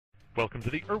Welcome to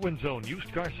the Irwin Zone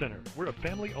Used Car Center. We're a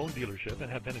family-owned dealership and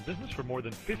have been in business for more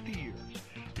than 50 years.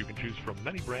 You can choose from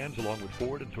many brands along with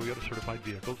Ford and Toyota certified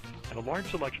vehicles and a large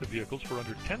selection of vehicles for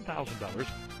under $10,000,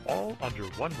 all under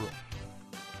one roof.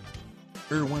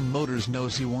 Irwin Motors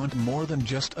knows you want more than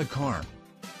just a car.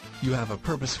 You have a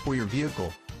purpose for your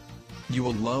vehicle. You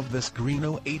will love this green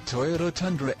 08 Toyota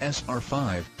Tundra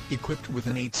SR5, equipped with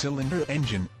an 8-cylinder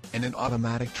engine and an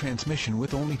automatic transmission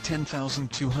with only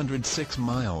 10,206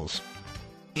 miles.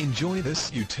 Enjoy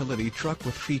this utility truck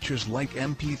with features like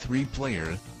MP3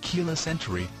 Player, keyless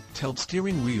entry, tilt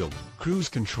steering wheel, cruise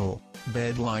control,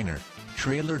 bed liner,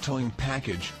 trailer towing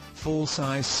package,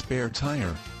 full-size spare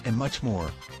tire, and much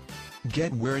more.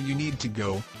 Get where you need to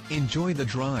go, enjoy the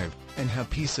drive, and have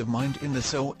peace of mind in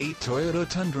this 08 Toyota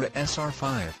Tundra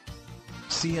SR5.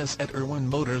 See us at Irwin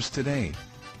Motors today.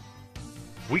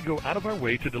 We go out of our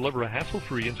way to deliver a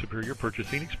hassle-free and superior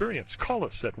purchasing experience. Call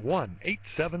us at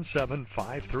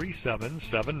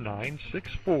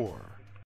 1-877-537-7964.